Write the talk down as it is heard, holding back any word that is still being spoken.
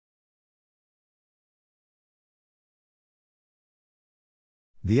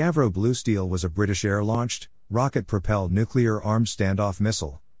The Avro Blue Steel was a British air-launched, rocket-propelled nuclear-armed standoff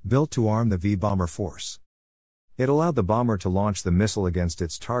missile, built to arm the V-bomber force. It allowed the bomber to launch the missile against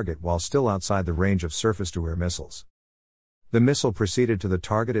its target while still outside the range of surface-to-air missiles. The missile proceeded to the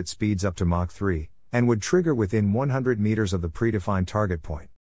target at speeds up to Mach 3, and would trigger within 100 meters of the predefined target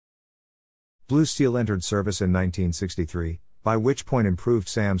point. Blue Steel entered service in 1963, by which point improved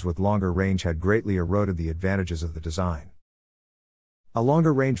SAMs with longer range had greatly eroded the advantages of the design. A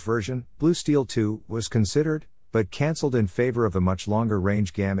longer-range version, Blue Steel 2, was considered, but cancelled in favor of a much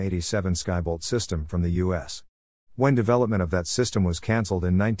longer-range GAM-87 Skybolt system from the US. When development of that system was cancelled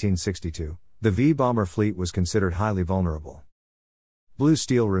in 1962, the V-bomber fleet was considered highly vulnerable. Blue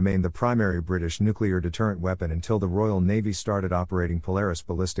Steel remained the primary British nuclear deterrent weapon until the Royal Navy started operating Polaris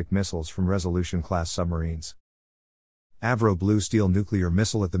ballistic missiles from Resolution-class submarines. Avro Blue Steel nuclear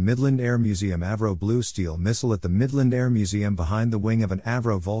missile at the Midland Air Museum. Avro Blue Steel missile at the Midland Air Museum. Behind the wing of an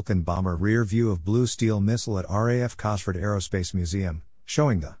Avro Vulcan bomber. Rear view of Blue Steel missile at RAF Cosford Aerospace Museum,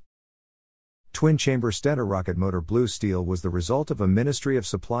 showing the twin-chamber Stenta rocket motor. Blue Steel was the result of a Ministry of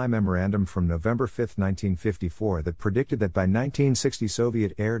Supply memorandum from November 5, 1954 that predicted that by 1960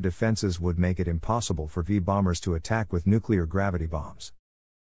 Soviet air defenses would make it impossible for V-bombers to attack with nuclear gravity bombs.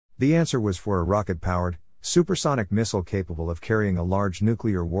 The answer was for a rocket-powered, supersonic missile capable of carrying a large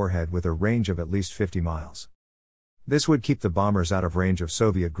nuclear warhead with a range of at least 50 miles. This would keep the bombers out of range of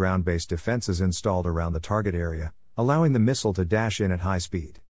Soviet ground-based defenses installed around the target area, allowing the missile to dash in at high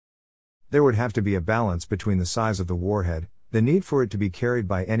speed. There would have to be a balance between the size of the warhead, the need for it to be carried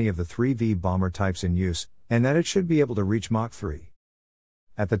by any of the three V-bomber types in use, and that it should be able to reach Mach 3.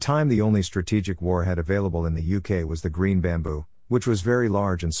 At the time, the only strategic warhead available in the UK was the Green Bamboo, which was very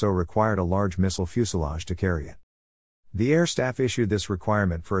large and so required a large missile fuselage to carry it. The Air Staff issued this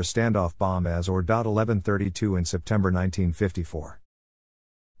requirement for a standoff bomb as Or. 1132 in September 1954.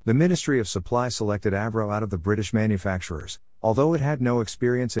 The Ministry of Supply selected Avro out of the British manufacturers, although it had no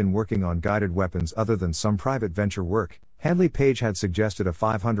experience in working on guided weapons other than some private venture work. Handley Page had suggested a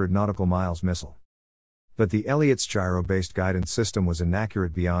 500 nautical miles missile. But the Elliott's gyro-based guidance system was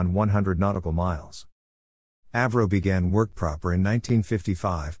inaccurate beyond 100 nautical miles. Avro began work proper in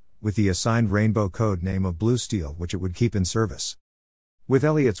 1955, with the assigned rainbow code name of Blue Steel, which it would keep in service. With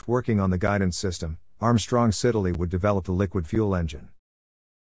Elliott's working on the guidance system, Armstrong Siddeley would develop the liquid fuel engine.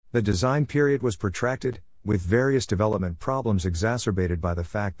 The design period was protracted, with various development problems exacerbated by the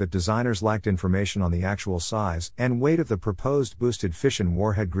fact that designers lacked information on the actual size and weight of the proposed boosted fission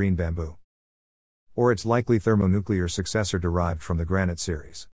warhead Green Bamboo, or its likely thermonuclear successor derived from the Granite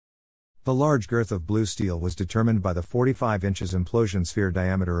series. The large girth of Blue Steel was determined by the 45 inches implosion sphere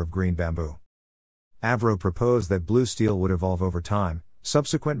diameter of Green Bamboo. Avro proposed that Blue Steel would evolve over time,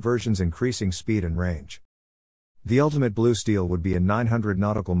 subsequent versions increasing speed and range. The ultimate Blue Steel would be a 900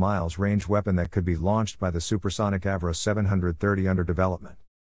 nautical miles range weapon that could be launched by the supersonic Avro 730 under development.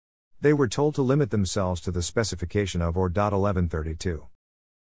 They were told to limit themselves to the specification of Or. 1132.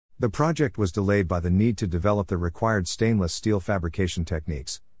 The project was delayed by the need to develop the required stainless steel fabrication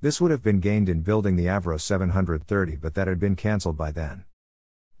techniques. This would have been gained in building the Avro 730, but that had been cancelled by then.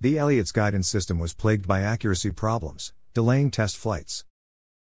 The Elliott's guidance system was plagued by accuracy problems, delaying test flights.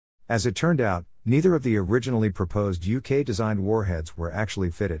 As it turned out, neither of the originally proposed UK-designed warheads were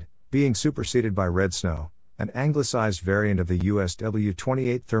actually fitted, being superseded by Red Snow, an anglicized variant of the US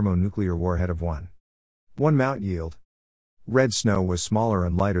W-28 thermonuclear warhead of 1 mount yield. Red Snow was smaller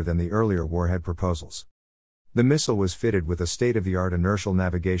and lighter than the earlier warhead proposals. The missile was fitted with a state-of-the-art inertial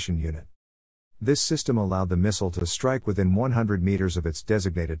navigation unit. This system allowed the missile to strike within 100 meters of its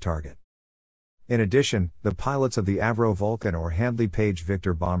designated target. In addition, the pilots of the Avro Vulcan or Handley Page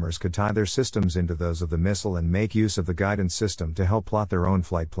Victor bombers could tie their systems into those of the missile and make use of the guidance system to help plot their own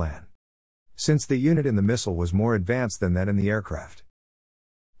flight plan, since the unit in the missile was more advanced than that in the aircraft.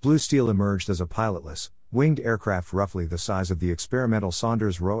 Blue Steel emerged as a pilotless, winged aircraft roughly the size of the experimental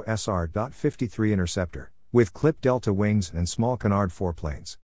Saunders Roe SR.53 Interceptor, with clipped delta wings and small canard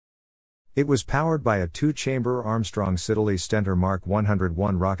foreplanes. It was powered by a two-chamber Armstrong Siddeley Stenta Mark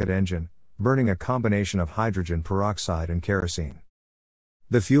 101 rocket engine, burning a combination of hydrogen peroxide and kerosene.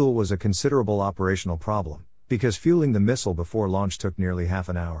 The fuel was a considerable operational problem, because fueling the missile before launch took nearly half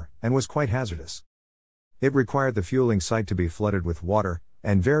an hour, and was quite hazardous. It required the fueling site to be flooded with water,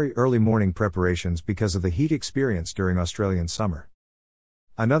 and very early morning preparations because of the heat experienced during Australian summer.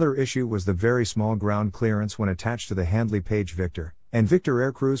 Another issue was the very small ground clearance when attached to the Handley Page Victor, and Victor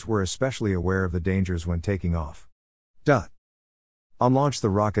aircrews were especially aware of the dangers when taking off. On launch, the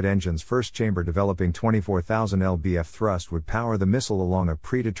rocket engine's first chamber developing 24,000 lbf thrust would power the missile along a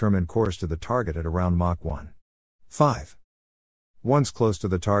predetermined course to the target at around Mach 1.5. Once close to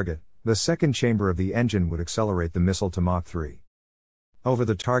the target, the second chamber of the engine would accelerate the missile to Mach 3. Over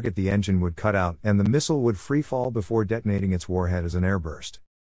the target the engine would cut out and the missile would free fall before detonating its warhead as an airburst.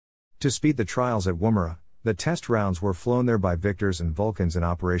 To speed the trials at Woomera, the test rounds were flown there by Victors and Vulcans in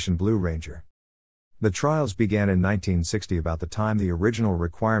Operation Blue Ranger. The trials began in 1960, about the time the original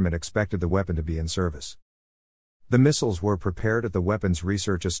requirement expected the weapon to be in service. The missiles were prepared at the Weapons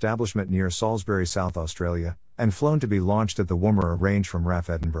Research Establishment near Salisbury, South Australia, and flown to be launched at the Woomera range from RAF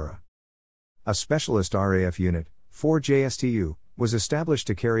Edinburgh. A specialist RAF unit, 4JSTU, was established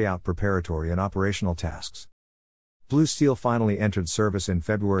to carry out preparatory and operational tasks. Blue Steel finally entered service in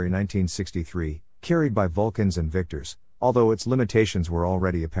February 1963, carried by Vulcans and Victors, although its limitations were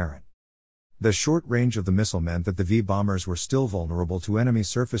already apparent. The short range of the missile meant that the V-bombers were still vulnerable to enemy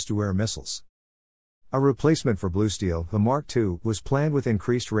surface-to-air missiles. A replacement for Blue Steel, the Mark II, was planned with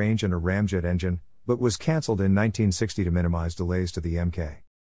increased range and a ramjet engine, but was cancelled in 1960 to minimize delays to the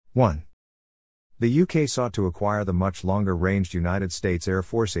Mk-1. The UK sought to acquire the much longer-ranged United States Air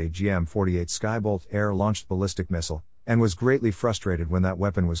Force GAM-87 Skybolt air-launched ballistic missile, and was greatly frustrated when that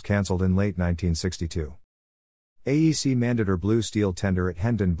weapon was cancelled in late 1962. AEC Mandator Blue Steel tender at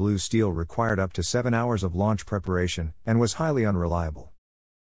Hendon Blue Steel required up to 7 hours of launch preparation, and was highly unreliable.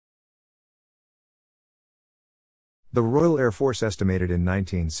 The Royal Air Force estimated in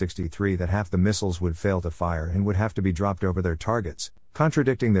 1963 that half the missiles would fail to fire and would have to be dropped over their targets,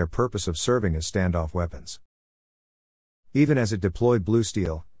 contradicting their purpose of serving as standoff weapons. Even as it deployed Blue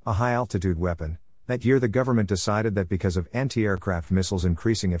Steel, a high-altitude weapon, that year the government decided that because of anti-aircraft missiles'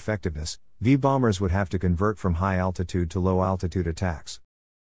 increasing effectiveness, V-bombers would have to convert from high-altitude to low-altitude attacks.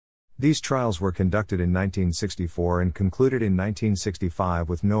 These trials were conducted in 1964 and concluded in 1965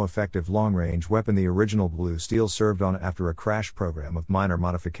 with no effective long-range weapon the original Blue Steel served on after a crash program of minor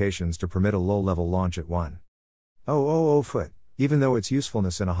modifications to permit a low-level launch at 1,000 foot, even though its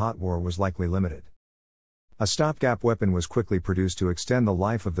usefulness in a hot war was likely limited. A stopgap weapon was quickly produced to extend the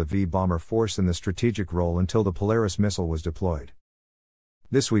life of the V-bomber force in the strategic role until the Polaris missile was deployed.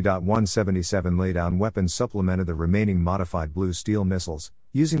 This W-177 laydown weapon supplemented the remaining modified Blue Steel missiles,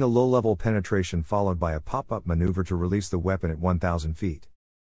 using a low-level penetration followed by a pop-up maneuver to release the weapon at 1,000 feet.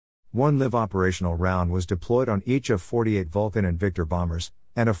 One live operational round was deployed on each of 48 Vulcan and Victor bombers,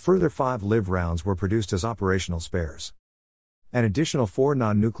 and a further 5 live rounds were produced as operational spares. An additional 4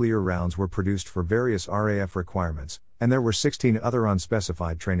 non-nuclear rounds were produced for various RAF requirements, and there were 16 other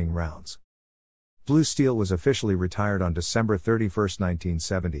unspecified training rounds. Blue Steel was officially retired on December 31,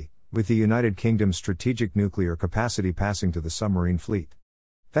 1970, with the United Kingdom's strategic nuclear capacity passing to the submarine fleet.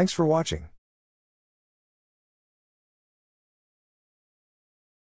 Thanks for watching.